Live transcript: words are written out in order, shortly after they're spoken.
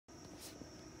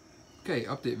Okay,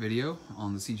 update video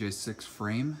on the CJ6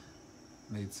 Frame.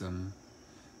 Made some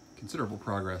considerable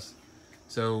progress.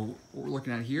 So what we're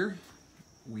looking at here,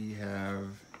 we have,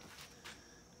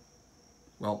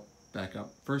 well, back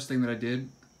up. First thing that I did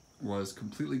was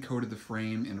completely coated the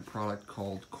frame in a product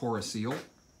called Coroseal.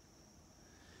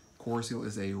 Coroseal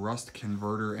is a rust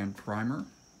converter and primer.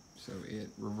 So it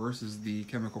reverses the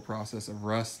chemical process of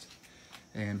rust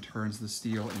and turns the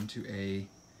steel into a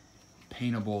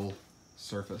paintable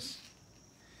surface.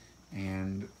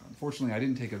 And unfortunately I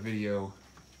didn't take a video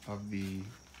of the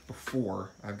before.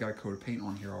 I've got a coat of paint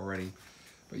on here already,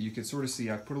 but you can sort of see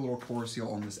I put a little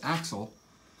Coroseal on this axle,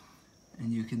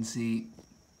 and you can see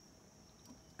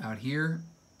out here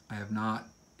I have not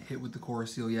hit with the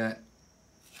Coroseal yet.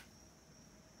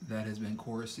 That has been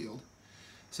Corosealed.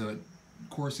 So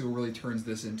Coroseal really turns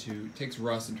this into, takes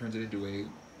rust and turns it into a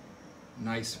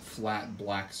nice flat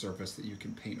black surface that you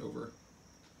can paint over.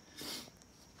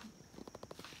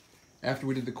 After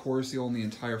we did the Coroseal on the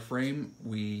entire frame,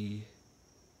 we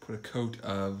put a coat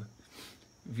of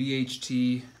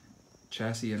VHT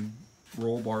chassis and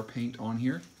roll bar paint on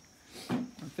here. I'm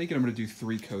thinking I'm going to do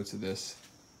 3 coats of this,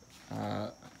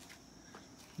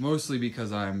 mostly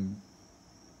because I'm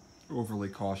overly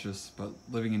cautious, but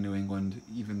living in New England,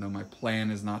 even though my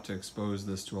plan is not to expose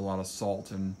this to a lot of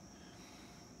salt and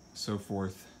so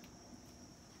forth,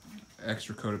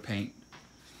 extra coat of paint,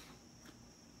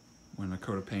 when a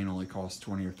coat of paint only costs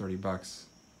 20 or 30 bucks,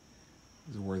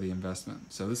 is a worthy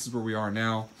investment. So this is where we are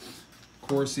now.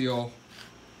 Coroseal,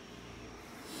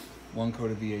 1 coat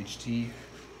of VHT,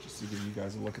 just to give you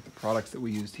guys a look at the products that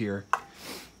we used here.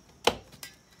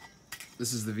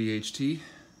 This is the VHT,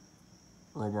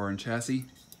 roll bar and chassis.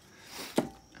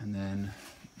 And then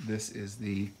this is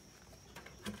the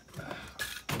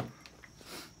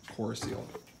Coroseal.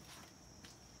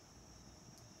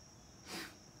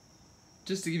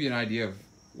 Just to give you an idea of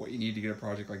what you need to get a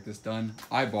project like this done,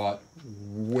 I bought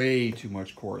way too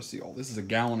much Coroseal. This is a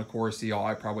gallon of Coroseal.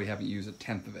 I probably haven't used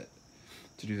 1/10 of it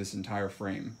to do this entire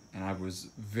frame, and I was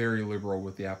very liberal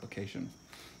with the application.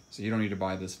 So you don't need to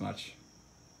buy this much,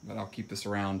 but I'll keep this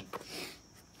around.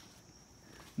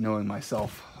 Knowing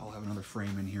myself, I'll have another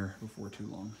frame in here before too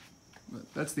long.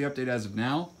 But that's the update as of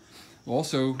now. We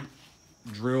also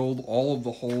drilled all of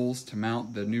the holes to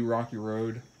mount the new Rocky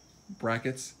Road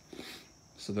brackets.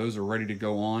 So those are ready to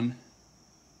go on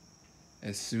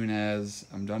as soon as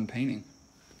I'm done painting.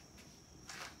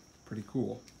 Pretty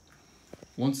cool.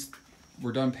 Once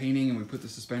we're done painting and we put the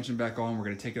suspension back on, we're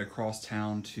going to take it across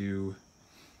town to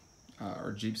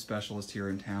our Jeep specialist here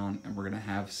in town, and we're going to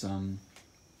have some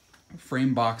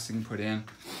frame boxing put in.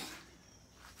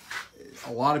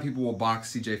 A lot of people will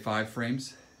box CJ5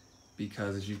 frames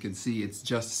because, as you can see, it's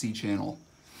just C-channel.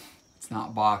 It's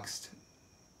not boxed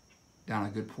down a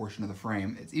good portion of the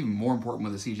frame. It's even more important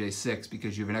with a CJ6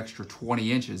 because you have an extra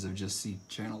 20 inches of just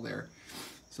C-channel there.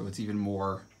 So it's even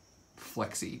more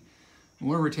flexy. We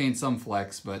want to retain some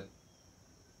flex, but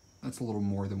that's a little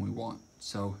more than we want.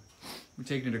 So we're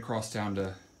taking it across town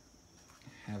to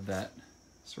have that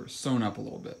sort of sewn up a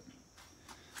little bit.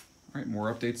 All right,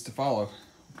 more updates to follow.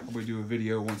 I'll probably do a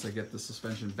video once I get the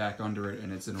suspension back under it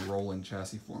and it's in a rolling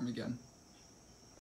chassis form again.